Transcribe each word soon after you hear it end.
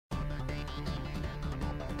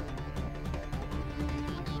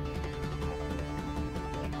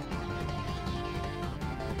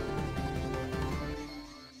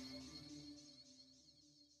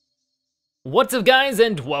What's up guys,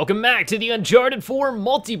 and welcome back to the Uncharted 4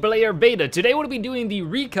 multiplayer beta. Today we'll be doing the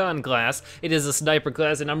Recon class. It is a sniper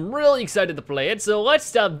class and I'm really excited to play it, so let's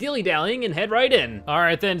stop dilly-dallying and head right in.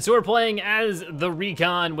 Alright then, so we're playing as the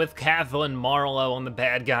Recon with Kathleen Marlowe on the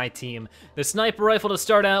bad guy team. The sniper rifle to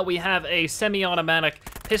start out, we have a semi-automatic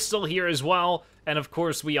pistol here as well. And of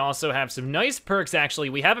course, we also have some nice perks actually.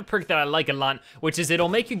 We have a perk that I like a lot, which is it'll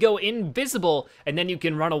make you go invisible and then you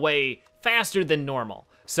can run away faster than normal.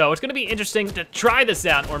 So it's gonna be interesting to try this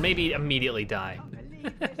out or maybe immediately die.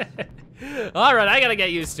 All right, I gotta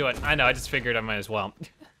get used to it. I know, I just figured I might as well.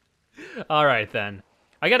 All right then,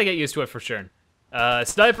 I gotta get used to it for sure.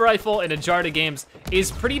 Sniper rifle in Uncharted games is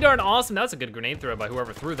pretty darn awesome. That's a good grenade throw by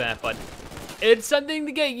whoever threw that, but it's something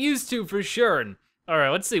to get used to for sure. All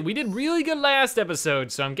right, let's see. We did really good last episode,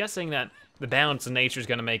 so I'm guessing that the balance of nature is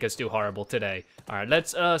gonna make us do horrible today. All right,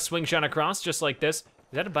 let's swing shot across just like this.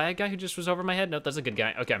 Is that a bad guy who just was over my head? Nope, that's a good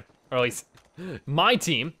guy. Okay, or at least my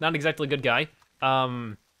team, not exactly a good guy.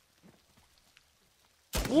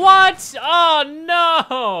 What? Oh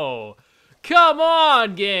no! Come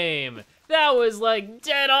on, game. That was like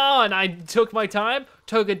dead on. I took my time,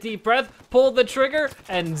 took a deep breath, pulled the trigger,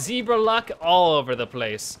 and zebra luck all over the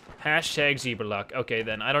place. Hashtag zebra luck. Okay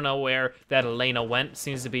then, I don't know where that Elena went.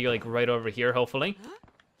 Seems to be like right over here, hopefully.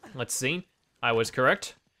 Let's see. I was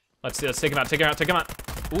correct. Let's see, let's take him out, take him out, take him out.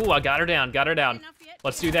 Ooh, I got her down, got her down.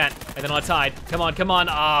 Let's do that, and then let's hide. Come on, come on.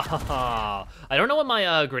 Ah, I don't know what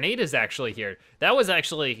my grenade is actually here. That was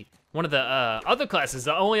actually one of the other classes,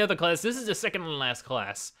 the only other class. This is the second and last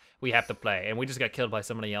class we have to play, and we just got killed by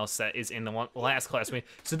somebody else that is in the last class.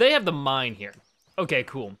 So they have the mine here. Okay,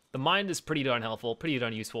 cool. The mine is pretty darn helpful, pretty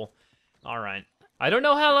darn useful. All right. I don't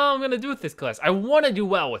know how long I'm gonna do with this class. I wanna do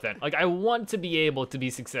well with it. Like, I want to be able to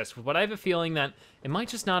be successful, but I have a feeling that it might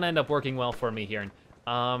just not end up working well for me here.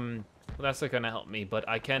 Well, that's not gonna help me, but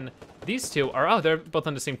I can, these two are, oh, they're both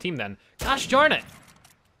on the same team then. Gosh darn it.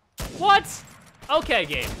 What? Okay,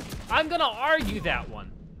 game. I'm gonna argue that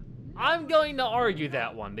one. I'm going to argue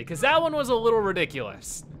that one, because that one was a little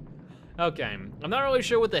ridiculous. Okay, I'm not really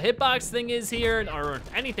sure what the hitbox thing is here, or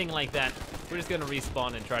anything like that. We're just gonna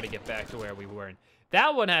respawn and try to get back to where we were.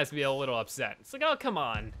 That one has me a little upset. It's like, oh, come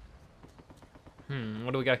on.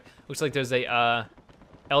 What do we got? Looks like there's a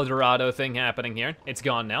El Dorado thing happening here. It's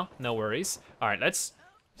gone now, no worries. All right, let's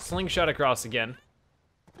slingshot across again.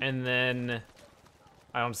 And then,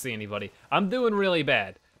 I don't see anybody. I'm doing really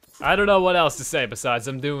bad. I don't know what else to say besides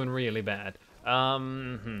I'm doing really bad.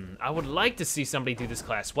 I would like to see somebody do this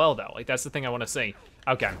class well though. Like, that's the thing I wanna see.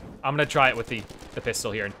 Okay, I'm gonna try it with the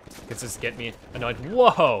pistol here. Cause this is getting me annoyed.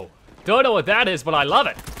 Whoa, don't know what that is, but I love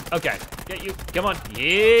it. Okay, get you, come on,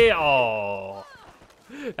 yeah, oh.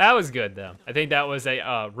 That was good though. I think that was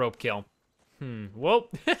a rope kill. Whoa,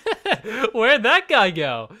 where'd that guy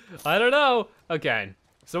go? I don't know. Okay,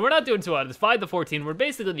 so we're not doing too well. It's 5-14. We're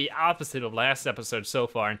basically the opposite of last episode so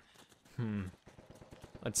far.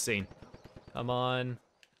 Let's see. Come on.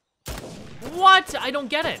 What? I don't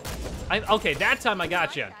get it. Okay, that time I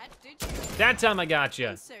got you. That time I got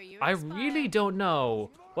you. I really don't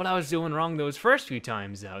know what I was doing wrong those first few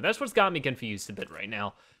times though. That's what's got me confused a bit right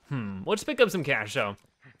now. Let's pick up some cash though.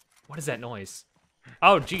 What is that noise?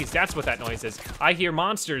 Oh geez, that's what that noise is. I hear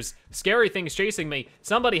monsters, scary things chasing me.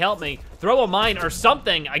 Somebody help me. Throw a mine or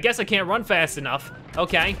something. I guess I can't run fast enough.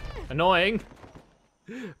 Okay, annoying.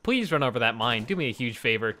 Please run over that mine. Do me a huge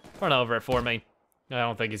favor. Run over it for me. I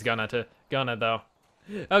don't think he's gonna though.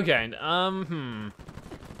 Okay,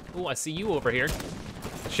 Ooh, I see you over here.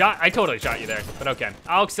 I totally shot you there, but okay.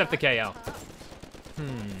 I'll accept the KO.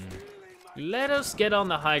 Let us get on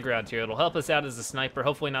the high ground here. It'll help us out as a sniper.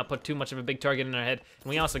 Hopefully not put too much of a big target in our head. And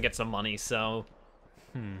we also get some money, so.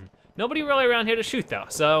 Nobody really around here to shoot though,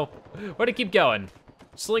 so we're gonna keep going.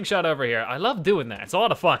 Slingshot over here. I love doing that. It's a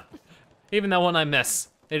lot of fun. Even though when I miss,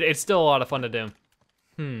 it's still a lot of fun to do.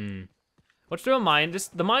 Let's do a mine.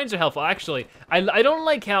 The mines are helpful. Actually, I don't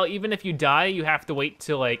like how even if you die, you have to wait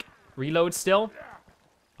to like reload still.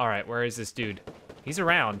 All right, where is this dude? He's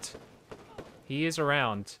around. He is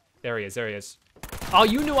around. There he is, there he is. Oh,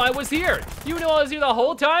 you knew I was here. You knew I was here the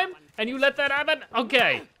whole time? And you let that happen?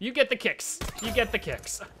 Okay, you get the kicks. You get the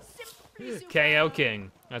kicks. KO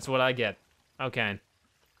King, that's what I get. Okay.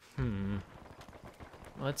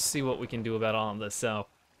 Let's see what we can do about all of this. So,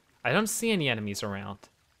 I don't see any enemies around.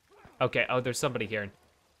 Okay, oh, there's somebody here.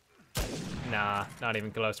 Nah, not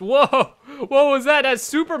even close. Whoa, what was that? That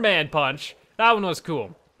Superman punch. That one was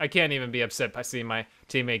cool. I can't even be upset by seeing my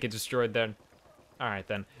teammate get destroyed then. All right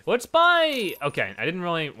then, let's buy, okay, I didn't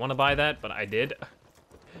really want to buy that, but I did.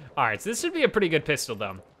 All right, so this should be a pretty good pistol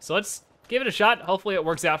though. So let's give it a shot. Hopefully it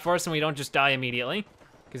works out for us and we don't just die immediately,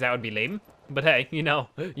 because that would be lame. But hey, you know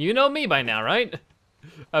me by now, right?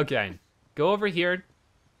 Okay, go over here.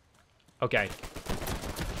 Okay.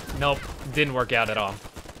 Nope, didn't work out at all.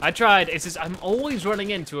 I tried, it's just I'm always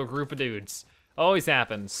running into a group of dudes. Always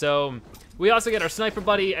happens. So we also get our sniper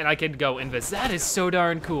buddy, and I can go invis. That is so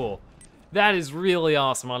darn cool. That is really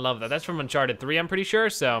awesome. I love that. That's from Uncharted 3, I'm pretty sure.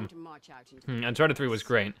 So Uncharted 3 was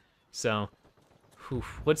great. So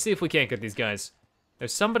let's see if we can't get these guys.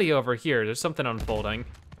 There's somebody over here. There's something unfolding.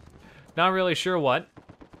 Not really sure what.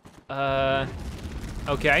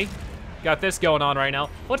 Okay. Got this going on right now.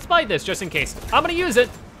 Let's buy this just in case. I'm gonna use it.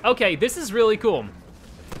 Okay, this is really cool.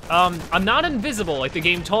 I'm not invisible like the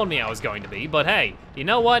game told me I was going to be, but hey, you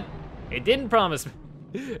know what? It didn't promise me.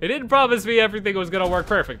 It didn't promise me everything was gonna work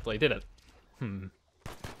perfectly, did it?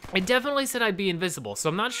 It definitely said I'd be invisible, so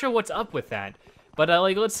I'm not sure what's up with that. But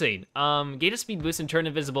like, let's see. Gain a speed boost and turn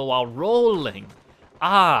invisible while rolling.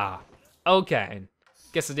 Ah, okay.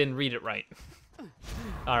 Guess I didn't read it right.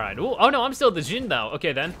 All right. Ooh, oh no, I'm still the Jin though.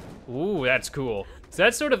 Okay then. Ooh, that's cool. So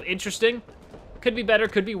that's sort of interesting. Could be better,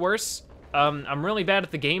 could be worse. I'm really bad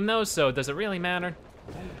at the game though, so does it really matter?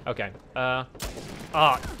 Okay. I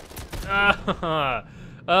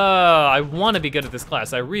want to be good at this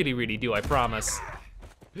class. I really, really do. I promise.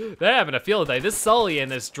 They're having a field day. This Sully and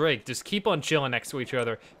this Drake just keep on chilling next to each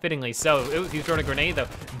other, fittingly so. He's throwing a grenade though.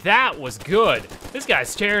 That was good. This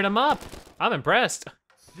guy's tearing him up. I'm impressed.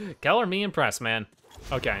 Color me impressed, man.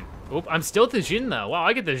 Okay. Oop, I'm still the Jin though. Wow,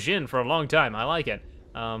 I get the Jin for a long time. I like it.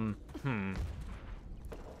 Let's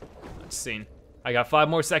see. I got 5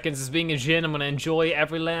 more seconds as being a Jin. I'm gonna enjoy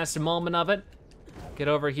every last moment of it. Get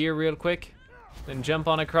over here real quick, then jump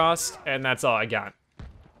on across, and that's all I got.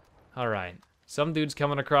 All right. Some dude's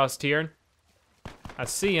coming across here. I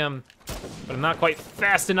see him, but I'm not quite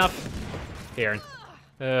fast enough. Here.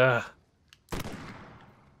 I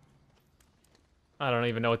don't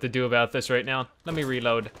even know what to do about this right now. Let me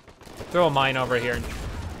reload. Throw a mine over here.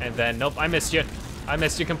 And then, nope, I missed you. I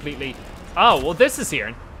missed you completely. Oh, well this is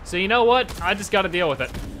here. So you know what? I just gotta deal with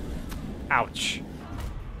it. Ouch.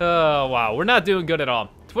 Oh, wow, we're not doing good at all.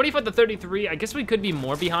 25 to 33, I guess we could be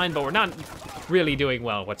more behind, but we're not really doing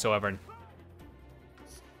well whatsoever.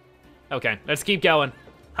 Okay, let's keep going.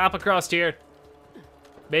 Hop across here.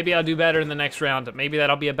 Maybe I'll do better in the next round. Maybe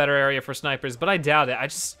that'll be a better area for snipers, but I doubt it.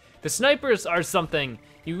 The snipers are something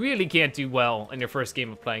you really can't do well in your first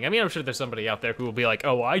game of playing. I mean, I'm sure there's somebody out there who will be like,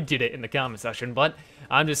 oh, I did it in the comment section, but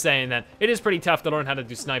I'm just saying that it is pretty tough to learn how to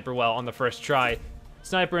do sniper well on the first try.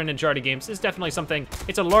 Sniper in Uncharted games is definitely something,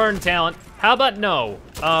 it's a learned talent. How about no?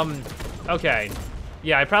 Okay.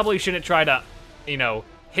 Yeah, I probably shouldn't try to, you know,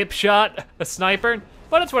 hip shot a sniper,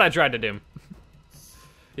 but that's what I tried to do.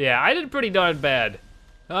 Yeah, I did pretty darn bad.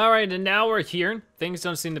 All right, and now we're here. Things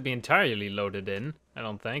don't seem to be entirely loaded in, I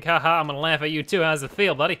don't think. Haha, I'm gonna laugh at you too. How's it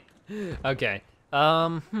feel, buddy? Okay,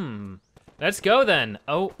 let's go then.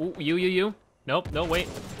 Oh, ooh, you. Nope, no, wait.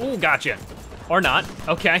 Ooh, gotcha. Or not,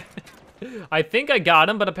 okay. I think I got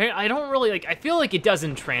him, but apparently I don't really, like, I feel like it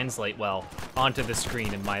doesn't translate well onto the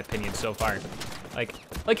screen, in my opinion, so far.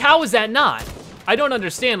 Like how is that not? I don't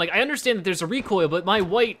understand. Like, I understand that there's a recoil, but my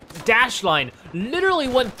white dash line literally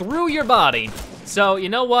went through your body. So, you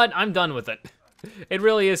know what? I'm done with it. It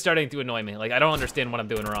really is starting to annoy me. Like, I don't understand what I'm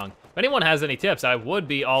doing wrong. If anyone has any tips, I would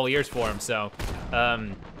be all ears for them, so.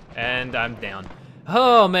 And I'm down.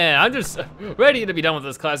 Oh man, I'm just ready to be done with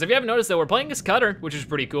this class. If you haven't noticed though, we're playing as Cutter, which is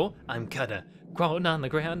pretty cool. I'm Cutter, crawling on the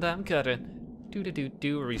ground, I'm Cutter. Do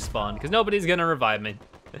respawn, because nobody's gonna revive me.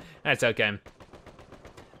 That's okay.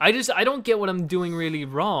 I don't get what I'm doing really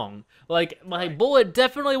wrong. Like, my bullet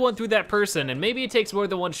definitely went through that person, and maybe it takes more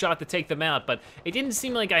than one shot to take them out, but it didn't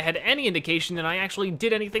seem like I had any indication that I actually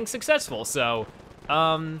did anything successful, so,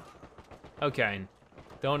 okay.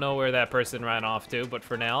 Don't know where that person ran off to, but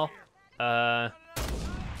for now,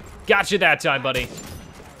 gotcha that time, buddy.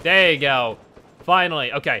 There you go.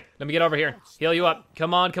 Finally, okay, let me get over here. Heal you up.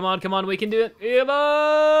 Come on, we can do it.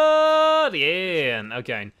 Yeah,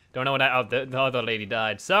 okay. Don't know what oh, the other lady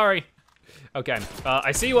died, sorry. Okay,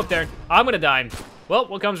 I see you up there. I'm gonna die. Well,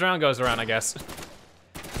 what comes around goes around, I guess.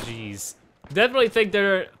 Jeez. Definitely think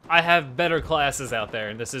I have better classes out there,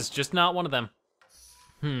 and this is just not one of them.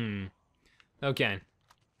 Okay.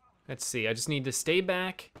 Let's see, I just need to stay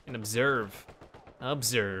back and observe.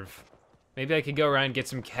 Maybe I could go around and get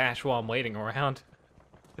some cash while I'm waiting around.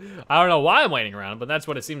 I don't know why I'm waiting around, but that's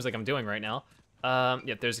what it seems like I'm doing right now.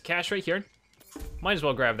 Yep, there's a cash right here. Might as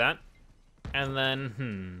well grab that. And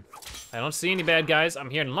then, I don't see any bad guys. I'm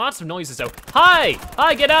hearing lots of noises though. Hi,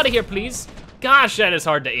 get out of here, please. Gosh, that is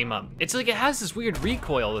hard to aim up. It's like it has this weird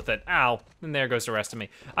recoil with it. Ow, and there goes the rest of me.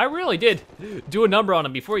 I really did do a number on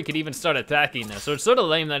him before he could even start attacking this, so it's sort of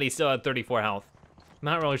lame that he still had 34 health.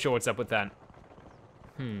 Not really sure what's up with that.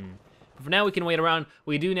 For now, we can wait around.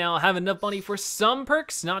 We do now have enough money for some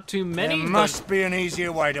perks, not too many. There must be an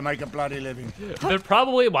easier way to make a bloody living. But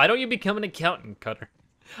probably, why don't you become an accountant, Cutter?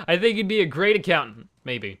 I think you'd be a great accountant,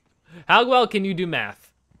 maybe. How well can you do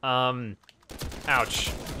math?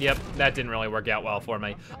 Ouch. Yep, that didn't really work out well for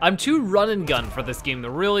me. I'm too run and gun for this game to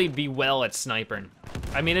really be well at sniping.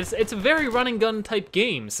 I mean, it's a very run and gun type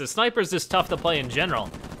game, so sniper's just tough to play in general.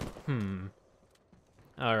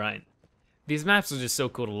 All right. These maps are just so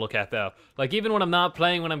cool to look at though. Like even when I'm not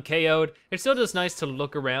playing, when I'm KO'd, it's still just nice to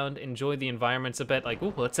look around, enjoy the environments a bit. Like, ooh,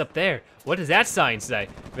 what's up there? What does that sign say?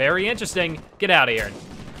 Very interesting. Get out of here.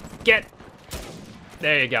 Get.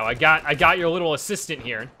 There you go. I got your little assistant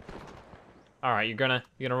here. All right, you're gonna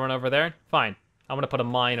run over there? Fine. I'm gonna put a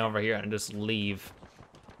mine over here and just leave.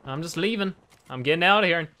 I'm just leaving. I'm getting out of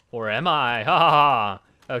here. Or am I? Ha ha ha.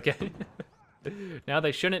 Okay. Now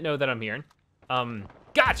they shouldn't know that I'm here.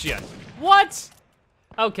 Gotcha. What?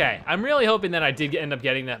 Okay, I'm really hoping that I did end up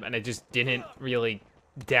getting them and I just didn't really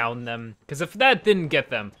down them. Because if that didn't get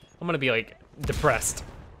them, I'm gonna be like depressed.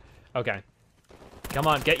 Okay. Come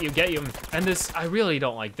on, get you. And this, I really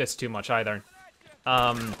don't like this too much either.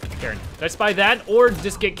 Here, let's buy that or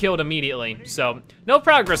just get killed immediately. So, no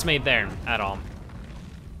progress made there at all.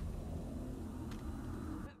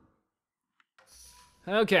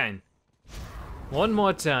 Okay. One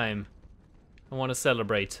more time. I want to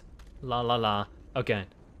celebrate. La la la. Okay.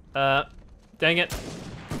 Dang it.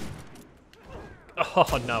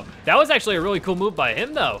 Oh no. That was actually a really cool move by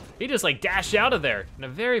him though. He just like dashed out of there in a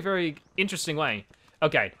very, very interesting way.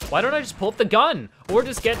 Okay, why don't I just pull up the gun? Or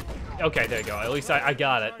just get, okay, there you go. At least I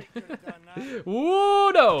got it.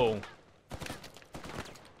 Woo, no.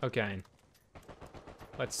 Okay.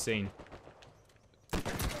 Let's see.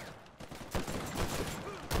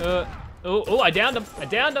 Oh, I downed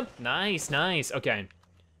him. Nice. Okay.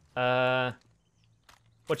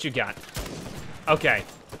 What you got? Okay.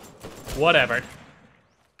 Whatever.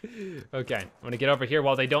 Okay, I'm gonna get over here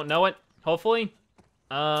while they don't know it, hopefully.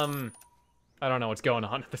 I don't know what's going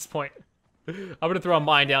on at this point. I'm gonna throw a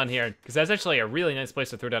mine down here, because that's actually a really nice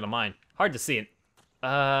place to throw down a mine. Hard to see it.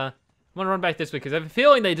 I'm gonna run back this way, because I have a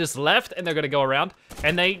feeling they just left, and they're gonna go around,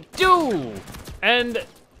 and they do! And,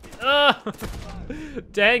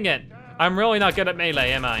 dang it. I'm really not good at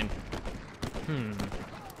melee, am I?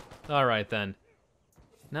 All right then.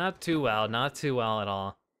 Not too well at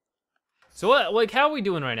all. So what, like, how are we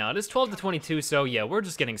doing right now? It is 12 to 22, so yeah, we're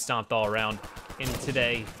just getting stomped all around in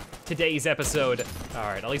today's episode. All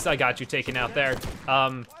right, at least I got you taken out there.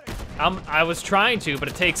 I was trying to, but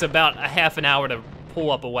it takes about a half an hour to pull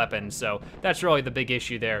up a weapon, so that's really the big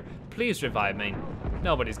issue there. Please revive me.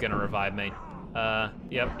 Nobody's gonna revive me.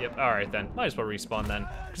 Yep, all right then. Might as well respawn then,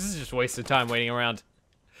 because this is just a waste of time waiting around.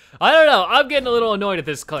 I don't know, I'm getting a little annoyed at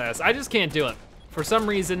this class. I just can't do it. For some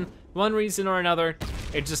reason, one reason or another,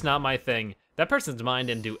 it's just not my thing. That person's mind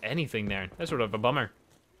didn't do anything there. That's sort of a bummer.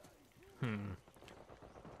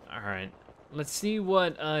 All right, let's see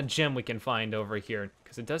what gem we can find over here,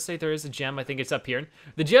 because it does say there is a gem. I think it's up here.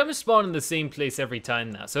 The gems spawn in the same place every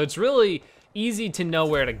time now, so it's really easy to know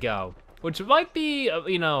where to go, which might be,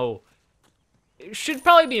 you know, it should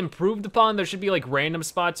probably be improved upon. There should be like random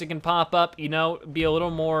spots that can pop up, you know, be a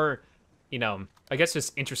little more, you know, I guess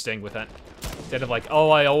just interesting with it. Instead of like, oh,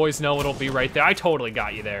 I always know it'll be right there. I totally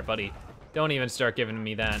got you there, buddy. Don't even start giving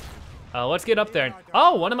me that. Let's get up there.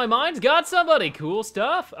 Oh, one of my mines got somebody. Cool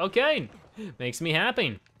stuff. Okay, makes me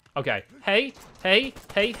happy. Okay, hey.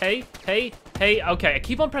 Okay, I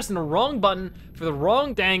keep on pressing the wrong button for the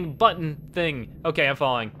wrong dang button thing. Okay, I'm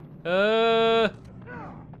falling. Oh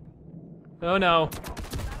no.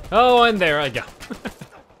 Oh, and there I go.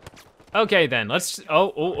 Okay then, let's,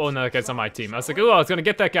 oh, no, that guy's on my team. I was like, oh, I was gonna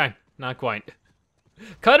get that guy. Not quite.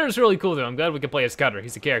 Cutter's really cool though. I'm glad we can play as Cutter.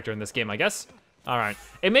 He's a character in this game, I guess. All right.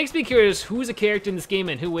 It makes me curious who's a character in this game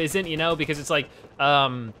and who isn't, you know, because it's like,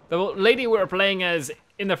 the lady we were playing as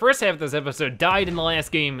in the first half of this episode died in the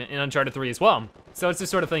last game in Uncharted 3 as well. So it's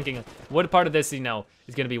just sort of thinking, what part of this, you know,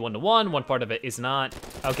 is gonna be 1-to-1, one part of it is not.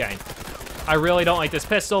 Okay. I really don't like this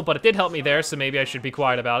pistol, but it did help me there, so maybe I should be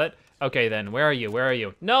quiet about it. Okay then, where are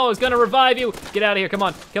you? No, I was gonna revive you. Get out of here, come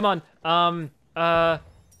on.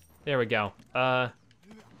 There we go.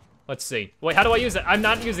 Let's see. Wait, how do I use it? I'm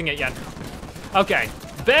not using it yet. Okay,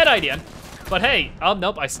 bad idea. But hey, oh,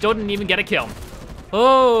 nope, I still didn't even get a kill.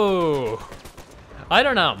 Oh, I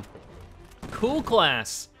don't know. Cool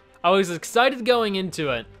class. I was excited going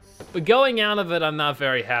into it, But going out of it, I'm not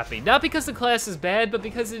very happy. Not because the class is bad, but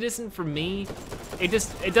because it isn't for me.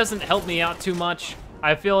 It doesn't help me out too much.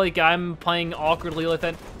 I feel like I'm playing awkwardly with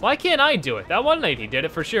it. Why can't I do it? That one lady did it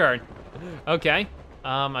for sure. Okay,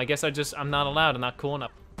 I guess I'm not allowed, I'm not cool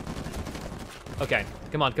enough. Okay,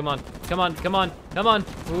 come on, come on, come on, come on, come on.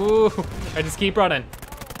 Ooh, I just keep running.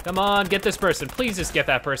 Come on, get this person. Please just get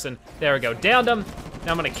that person. There we go, downed him.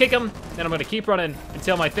 Now I'm gonna kick him, then I'm gonna keep running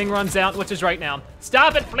until my thing runs out, which is right now.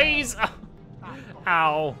 Stop it, please!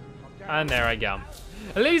 Ow. And there I go.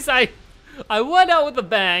 At least I went out with a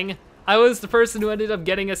bang. I was the person who ended up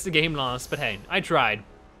getting us the game lost, but hey, I tried.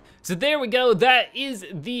 So there we go, that is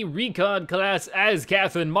the Recon class as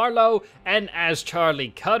Catherine Marlowe and as Charlie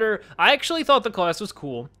Cutter. I actually thought the class was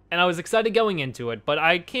cool, and I was excited going into it, but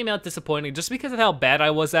I came out disappointed just because of how bad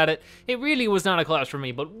I was at it. It really was not a class for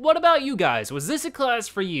me, but what about you guys? Was this a class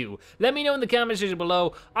for you? Let me know in the comment section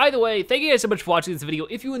below. Either way, thank you guys so much for watching this video.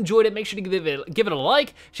 If you enjoyed it, make sure to give it a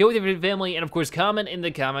like, share with your family, and of course, comment in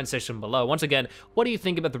the comment section below. Once again, what do you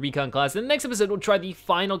think about the Recon class? In the next episode, we'll try the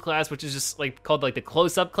final class, which is just like called like the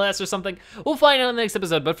close-up class or something. We'll find out in the next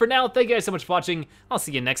episode, but for now, thank you guys so much for watching. I'll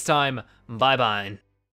see you next time. Bye-bye.